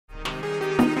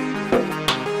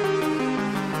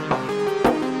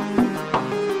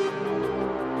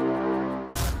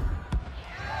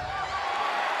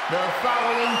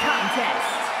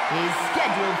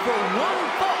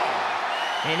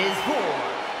and is for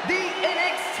the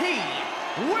NXT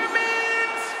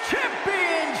Women's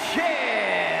Championship.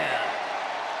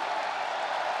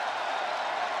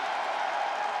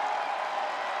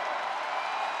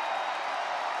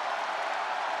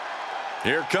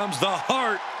 Here comes the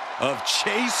heart of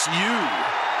Chase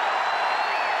U.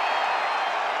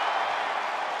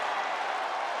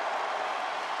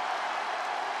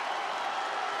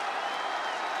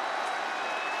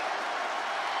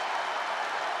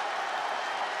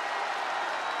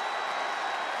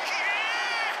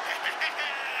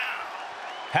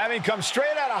 Having come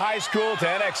straight out of high school to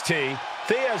NXT,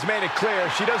 Thea has made it clear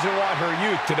she doesn't want her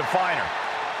youth to define her.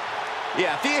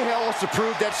 Yeah, Thea wants to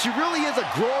prove that she really is a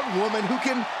grown woman who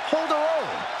can hold her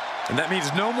own. And that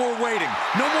means no more waiting,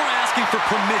 no more asking for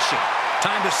permission.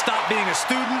 Time to stop being a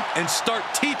student and start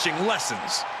teaching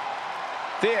lessons.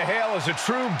 Thea Hale is a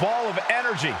true ball of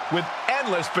energy with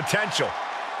endless potential.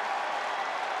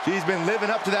 She's been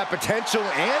living up to that potential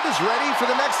and is ready for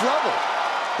the next level.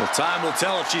 Well, time will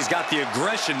tell if she's got the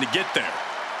aggression to get there.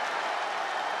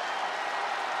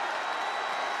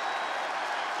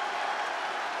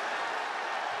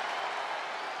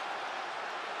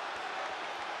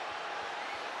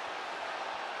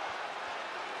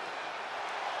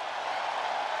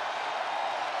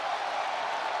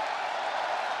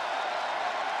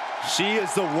 She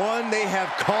is the one they have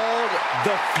called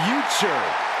the future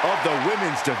of the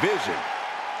women's division.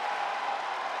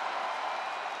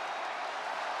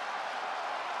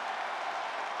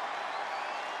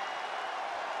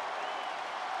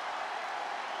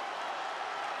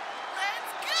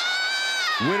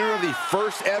 Winner of the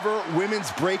first ever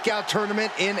women's breakout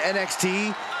tournament in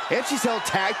NXT, and she's held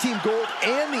tag team gold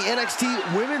and the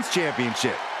NXT Women's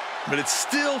Championship. But it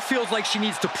still feels like she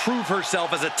needs to prove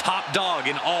herself as a top dog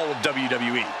in all of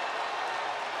WWE.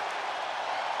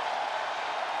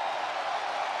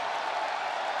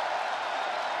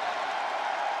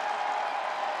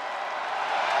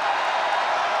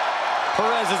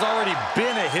 Perez has already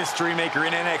been a history maker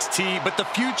in NXT, but the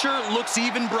future looks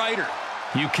even brighter.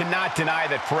 You cannot deny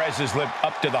that Perez has lived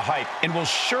up to the hype and will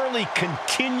surely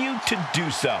continue to do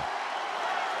so.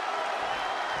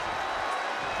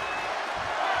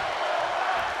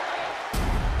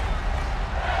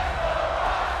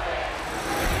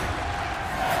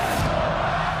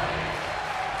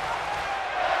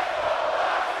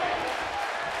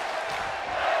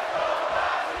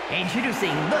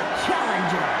 Introducing the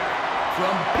challenger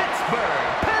from Pittsburgh,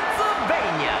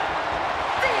 Pennsylvania,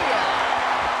 Thea.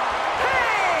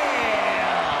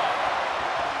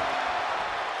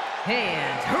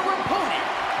 And her opponent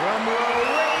from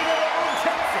Laredo,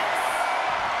 Texas,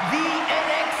 the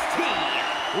NXT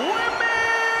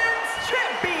Women's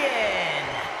Champion,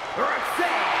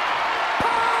 Roxanne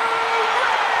Perez.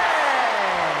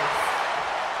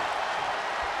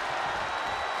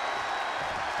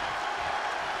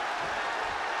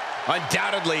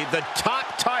 Undoubtedly the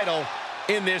top title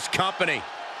in this company.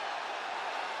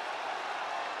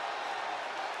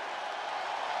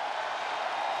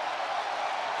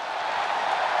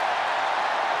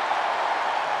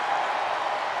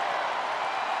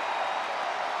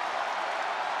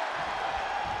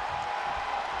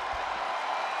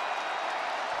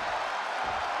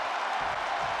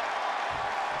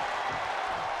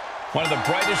 One of the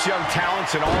brightest young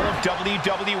talents in all of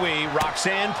WWE,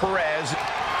 Roxanne Perez.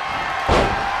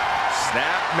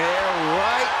 Snapmare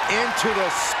right into the...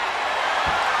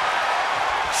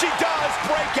 She does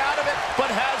break out of it,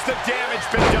 but has the damage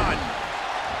been done?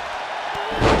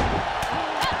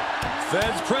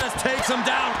 Feds press takes him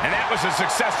down. And that was a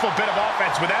successful bit of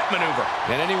offense with that maneuver.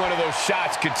 And any one of those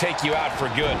shots could take you out for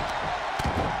good.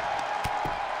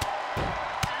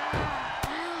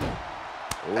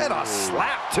 And a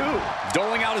slap, too.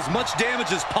 Doling out as much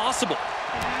damage as possible.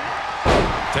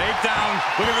 Takedown,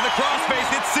 looking for the crossface.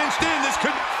 It's cinched in. This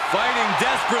could... Fighting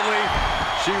desperately.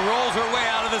 She rolls her way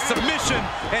out of the submission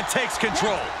and takes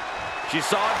control. She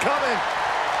saw it coming.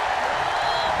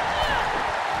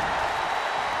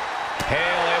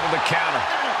 Hale able to counter.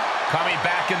 Coming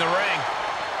back in the ring.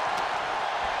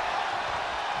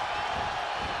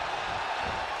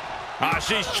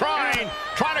 She's trying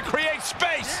to create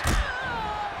space.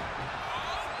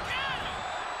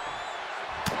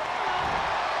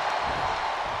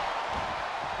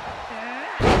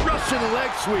 Russian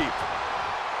leg sweep.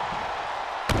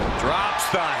 Drops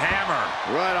the hammer.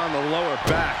 Right on the lower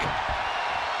back.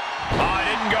 Oh, it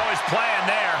didn't go as planned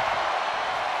there.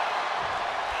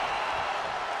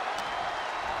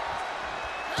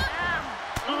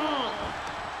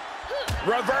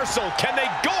 Reversal. Can they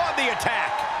go on the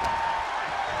attack?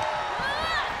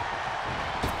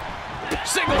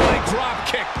 Single leg drop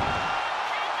kick.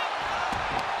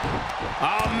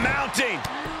 Mounting.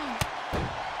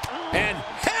 And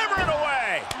hammering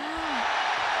away.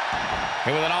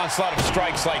 And with an onslaught of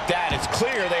strikes like that, it's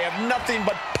clear they have nothing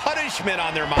but punishment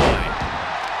on their mind.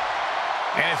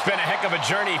 And it's been a heck of a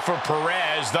journey for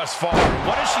Perez thus far.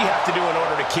 What does she have to do in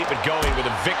order to keep it going with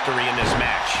a victory in this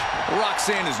match?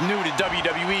 Roxanne is new to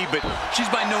WWE, but she's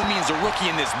by no means a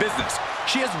rookie in this business.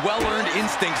 She has well-earned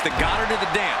instincts that got her to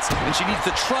the dance, and she needs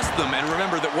to trust them and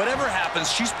remember that whatever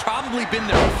happens, she's probably been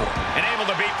there before. And able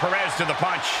to beat Perez to the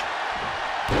punch.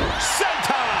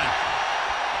 Senton!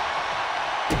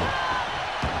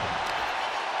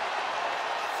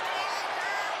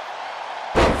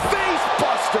 Face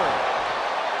buster.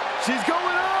 She's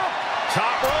going up.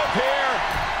 Top rope here.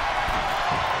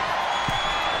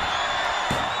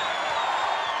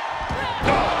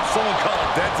 Oh, someone call a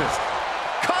dentist.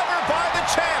 Covered by the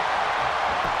champ.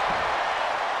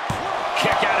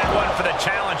 Kick out at one for the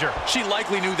challenger. She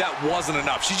likely knew that wasn't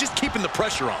enough. She's just keeping the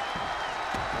pressure on.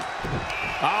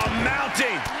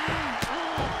 Mounting.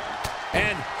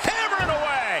 And hammering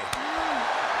away.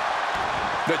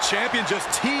 The champion just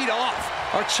teed off.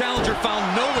 Our challenger found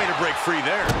no way to break free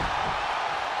there.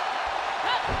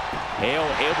 Hale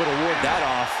able to ward that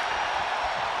off.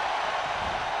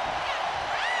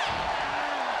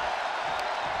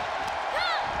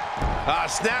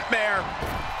 Snapmare.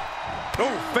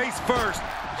 Oh, face first.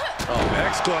 Oh,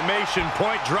 exclamation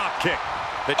point drop kick.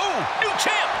 Oh, new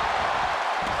champ.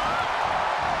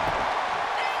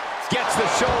 Gets the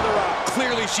shoulder up.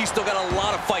 Clearly, she's still got a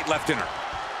lot of fight left in her.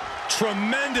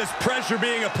 Tremendous pressure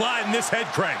being applied in this head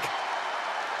crank.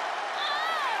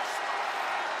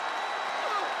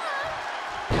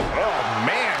 Oh,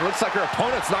 man. Looks like her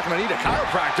opponent's not going to need a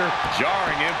chiropractor.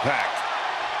 Jarring impact.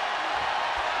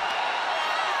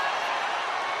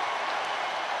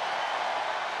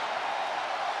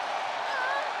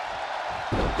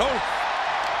 Oh,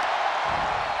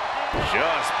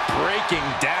 Just breaking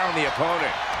down the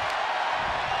opponent.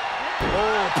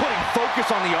 Oh, putting focus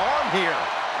on the arm here.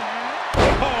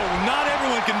 oh, not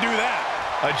everyone can do that.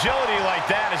 Agility like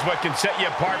that is what can set you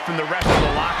apart from the rest of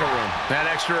the locker room. That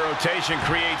extra rotation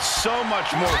creates so much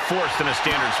more force than a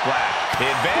standard splash. The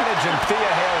advantage in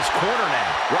Thea Hale's corner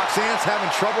now. Roxanne's having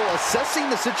trouble assessing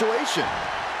the situation.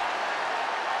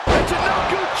 That's a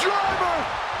no-good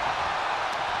driver.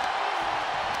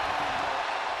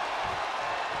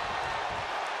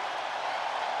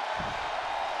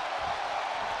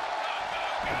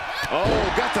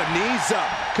 Oh, got the knees up.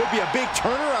 Could be a big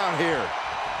turnaround here.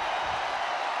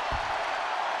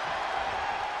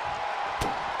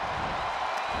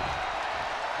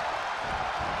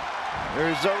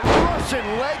 There's a Russian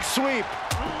leg sweep.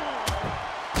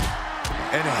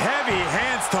 And heavy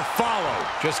hands to follow.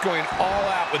 Just going all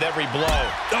out with every blow.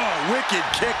 Oh, wicked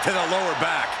kick to the lower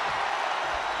back.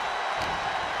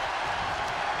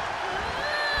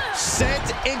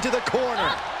 Sent into the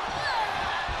corner.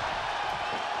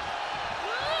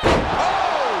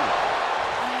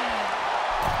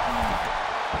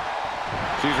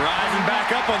 She's rising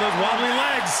back up on those wobbly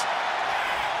legs.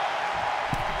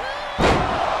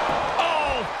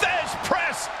 Oh, Thesz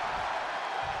press.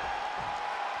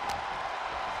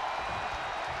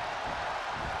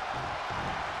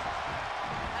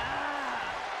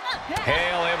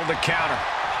 Hale able to counter.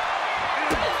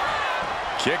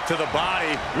 Kick to the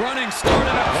body. Running started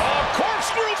out. Oh,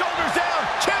 corkscrew. Shoulders down.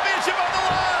 Championship on the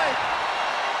line.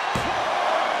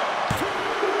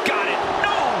 Got it.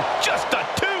 No, just a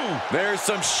two. There's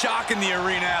some shock in the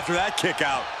arena after that kick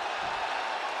out.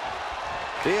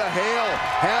 Thea Hale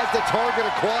has the target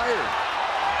acquired.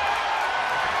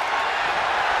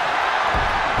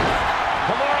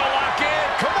 Kimura lock in.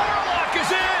 Kimura lock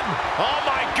is in. Oh,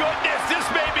 my goodness. This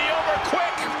may be over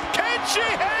quick. Can she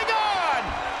hang on?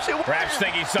 Perhaps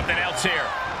thinking something else here.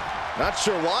 Not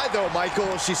sure why, though,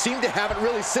 Michael. She seemed to have it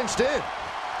really cinched in.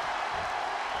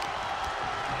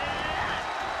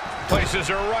 Places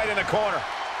her right in the corner.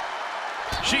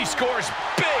 She scores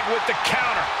big with the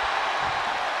counter.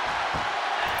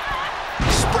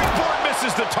 Springboard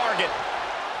misses the target.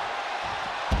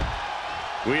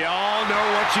 We all know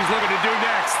what she's looking to do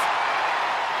next.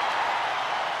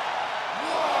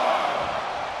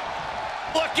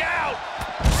 Look out!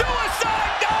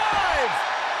 Suicide dive!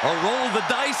 A roll of the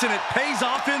dice, and it pays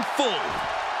off in full.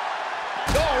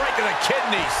 Oh, right to the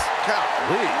kidneys.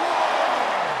 Golly.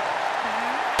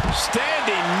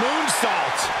 Standing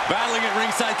moonsault. Battling at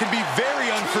ringside can be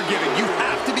very unforgiving. You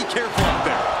have to be careful out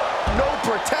there. No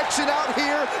protection out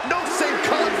here. No safe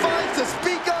confines to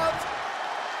speak of.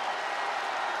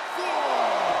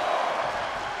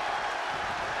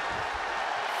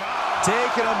 Takes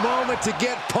taking a moment to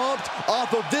get pumped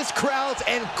off of this crowd's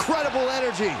incredible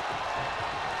energy.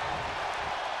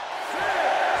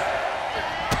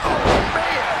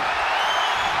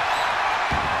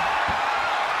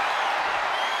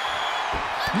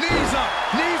 Knees up.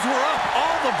 Knees were up.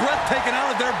 All the breath taken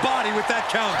out of their body with that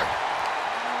counter.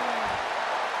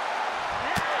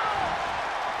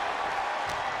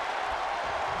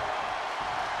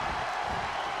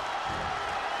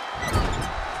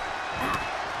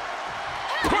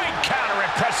 Great counter,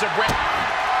 impressive win.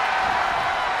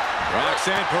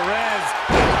 Roxanne Perez.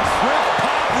 Swift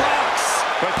pop rocks.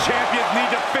 But champions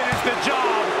need to finish the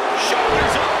job.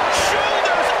 Shoulders up.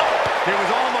 Shoulders up. It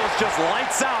was almost just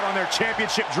lights out on their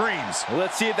championship dreams.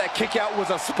 Let's see if that kick out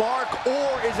was a spark, or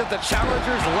is it the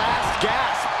challenger's last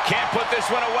gasp? Can't put this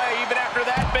one away even after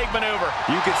that big maneuver.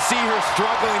 You can see her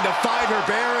struggling to find her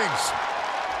bearings.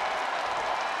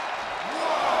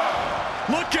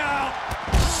 Look out.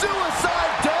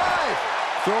 Suicide dive!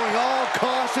 Throwing all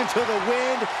caution to the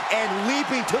wind and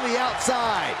leaping to the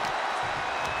outside.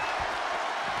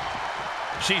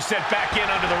 She's sent back in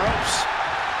under the ropes.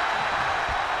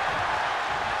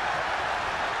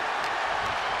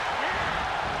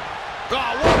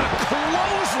 Oh, what a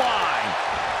clothesline!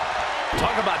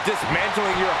 Talk about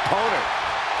dismantling your opponent.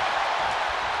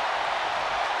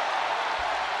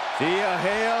 Thea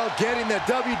Hale getting the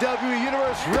WWE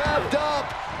Universe revved up,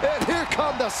 and here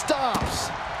come the stomps.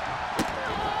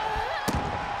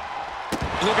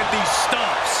 Look at these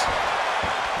stomps.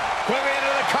 Quickly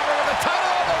into the cover with the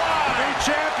title on the line. New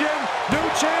champion. New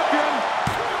champion.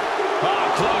 Oh,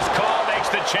 close call makes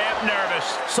the champ nervous.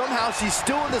 Somehow she's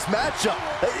still in this matchup.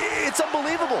 It's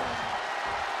unbelievable.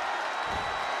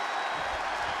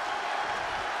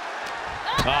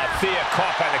 Thea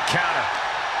caught by the counter.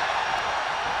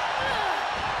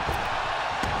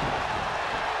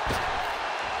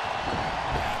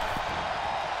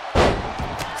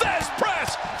 There's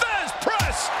press! There's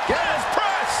press! There's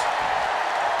press!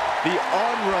 The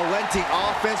unrelenting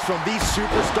offense from these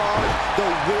superstars, the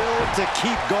will to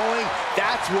keep going,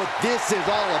 that's what this is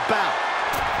all about.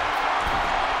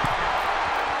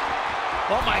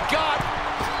 Oh my God!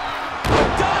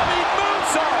 Dummy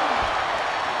moonsault!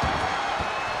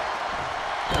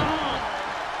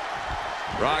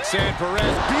 Roxanne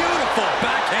Perez, beautiful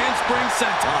backhand spring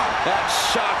senton. That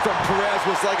shot from Perez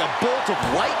was like a bolt of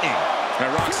lightning. And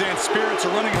Roxanne's spirits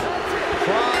are running.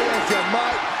 Try as you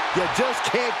might, you just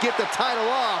can't get the title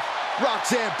off.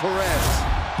 Roxanne Perez.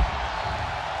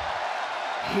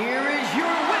 Here is your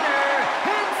winner,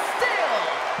 and still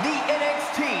the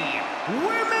NXT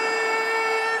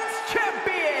Women's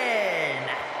Champion,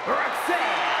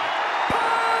 Roxanne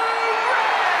Perez!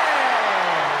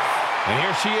 And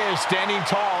here she is, standing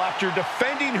tall after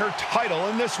defending her title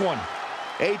in this one.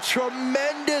 A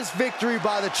tremendous victory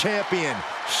by the champion,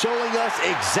 showing us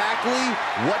exactly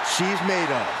what she's made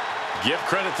of. Give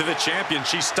credit to the champion.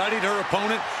 She studied her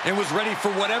opponent and was ready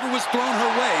for whatever was thrown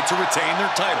her way to retain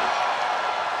their title.